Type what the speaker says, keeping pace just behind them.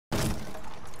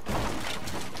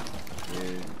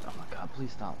God,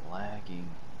 please stop lagging.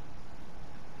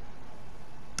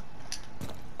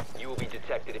 You will be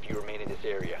detected if you remain in this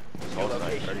area. Your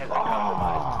location has been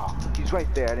compromised. He's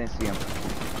right there. I didn't see him.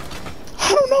 I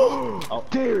don't know. Oh,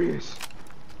 Darius.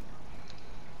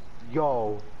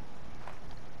 Yo.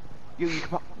 You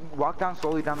come on, walk down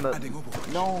slowly down the.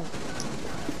 No.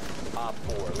 Op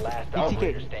 4, last BTK.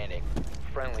 operator standing.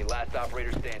 Friendly, last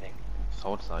operator standing.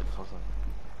 South side.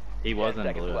 He was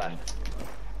in blue. I think.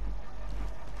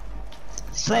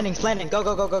 Slanting,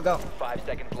 go. 5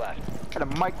 seconds left. Had a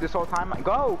mic this whole time.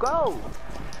 Go. Go.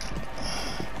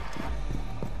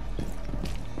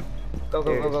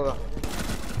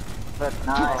 That's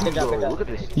nice. Good job. Look at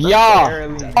this.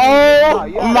 Y'all.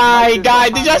 Oh my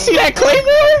God. Did y'all see that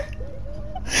claymore?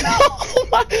 Oh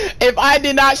my. If I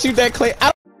did not shoot that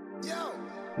claymore.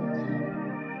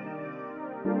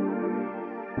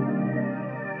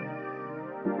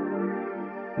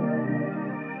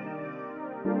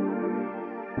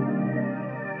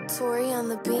 Tori on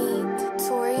the beat,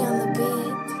 Tori on the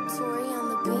beat, Tori on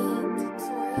the beat,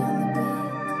 Tori on the beat,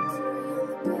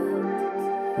 Tori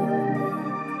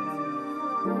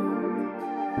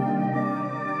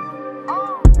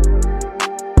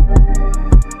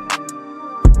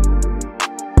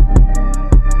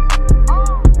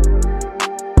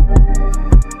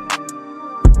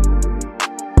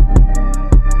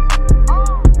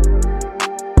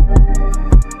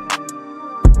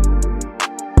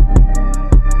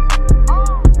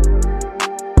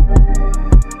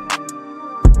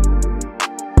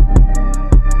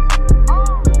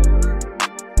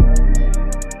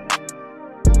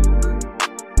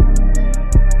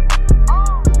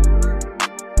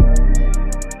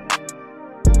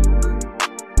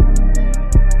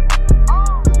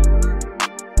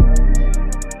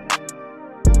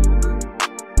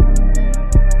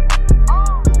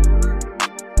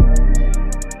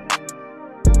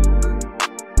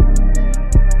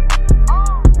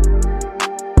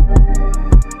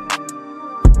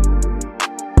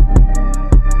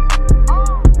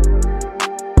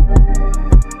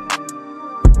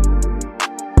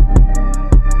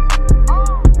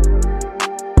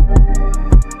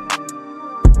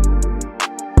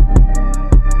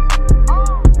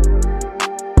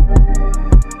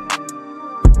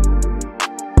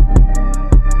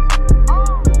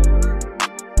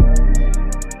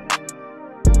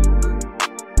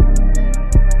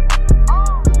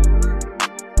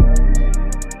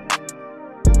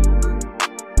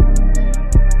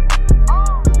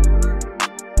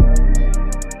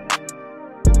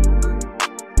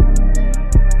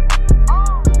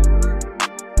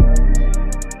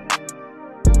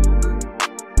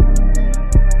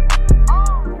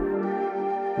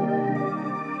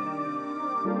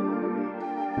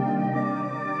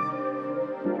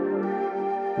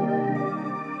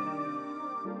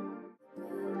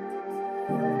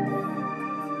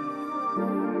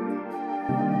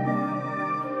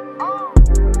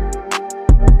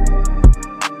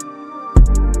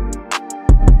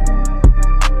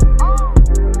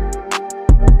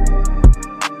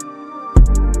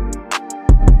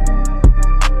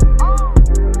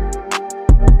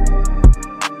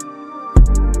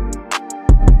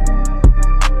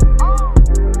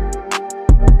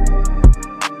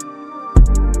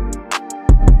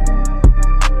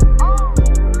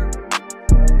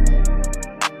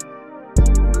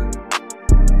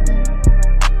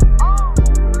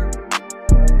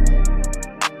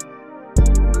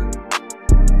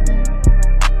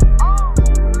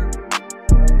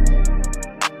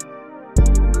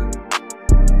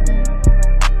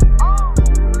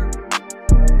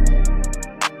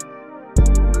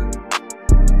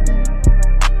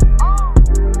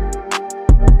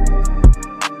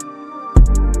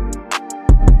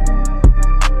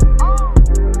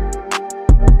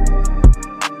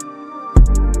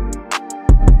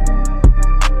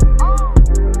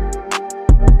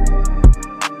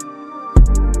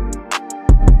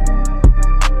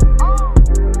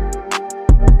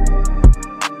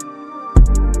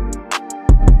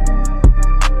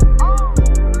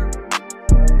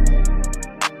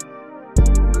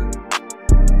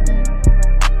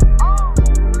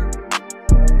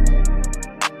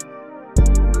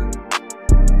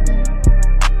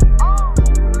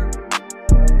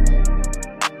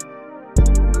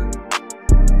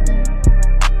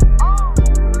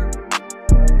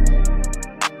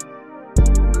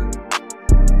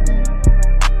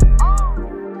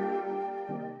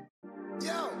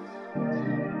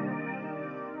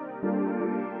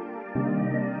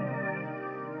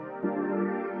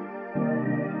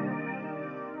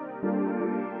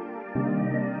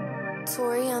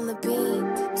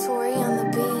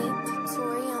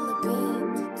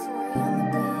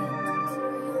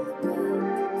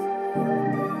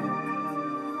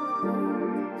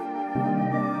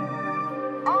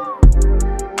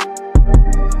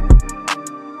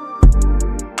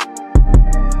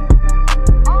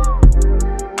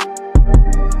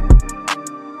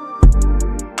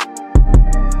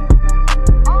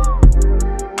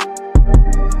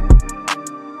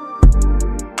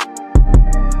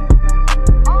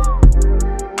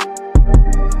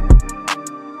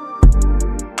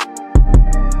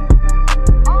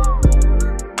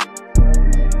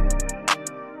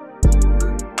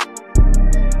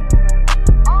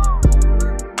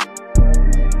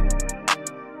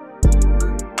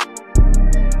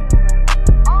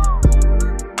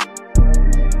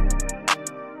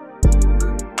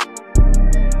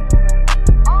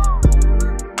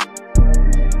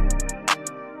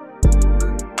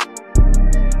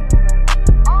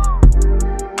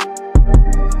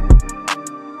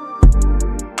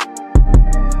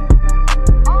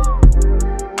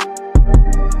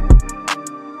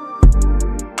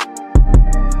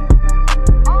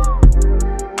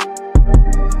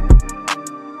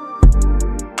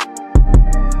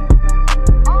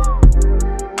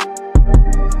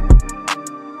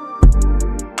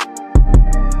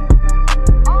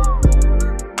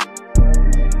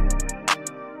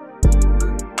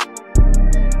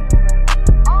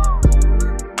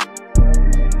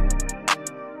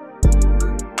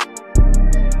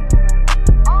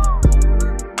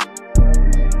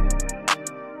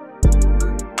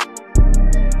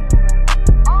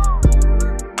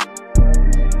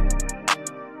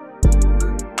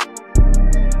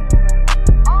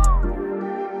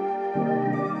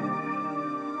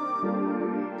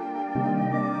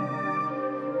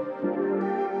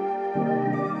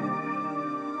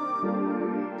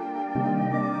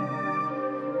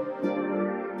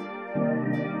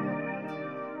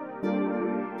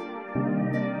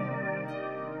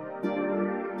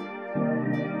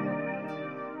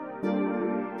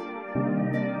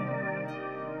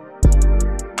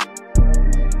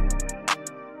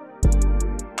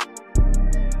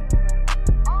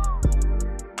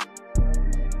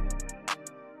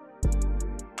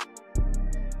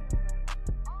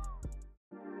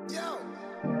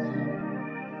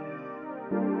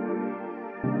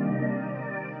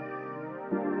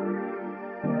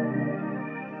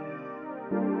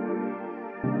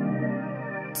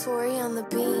Tori on the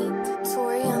beat,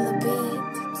 Tori on the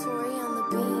beat, Tori on the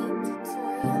beat,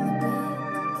 Tori on the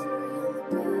beat, Tori on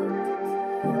the beat.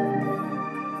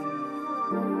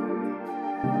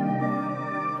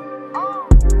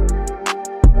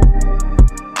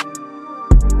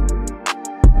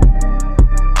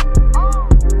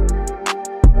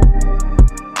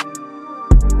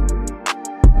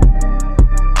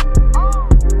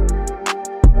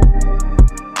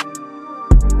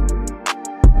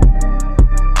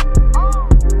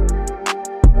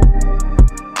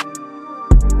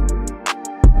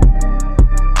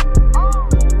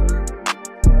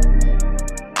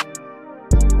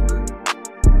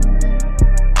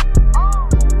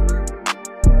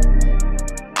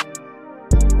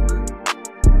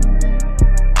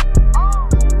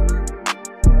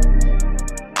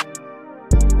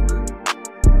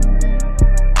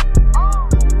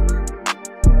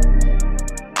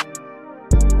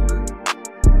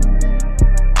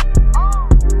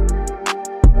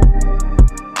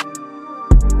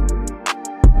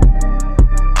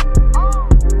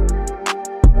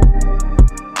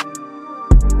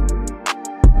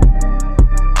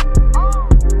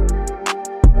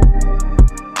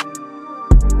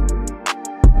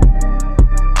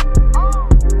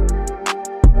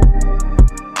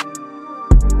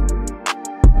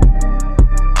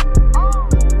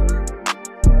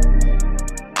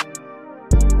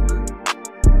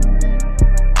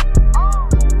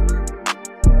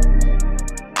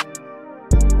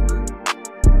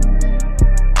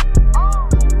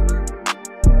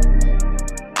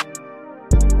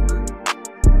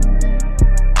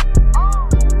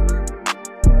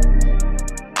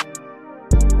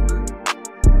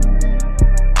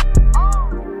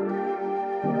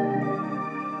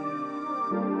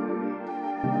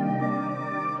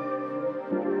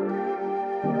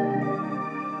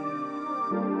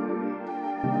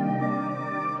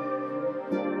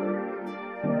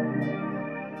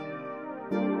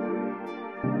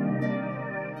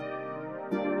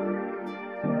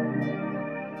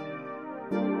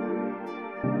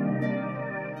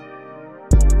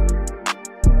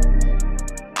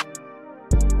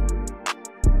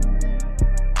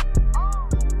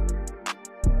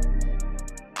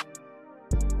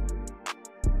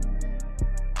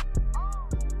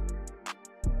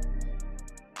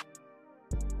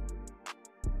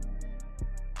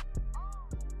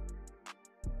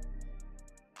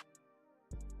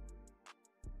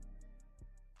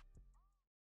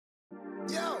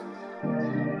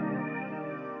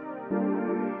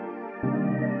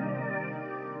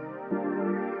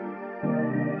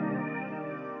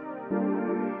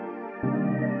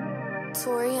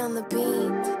 Tori on the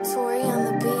beat, Tori on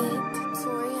the beat,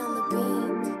 Tori on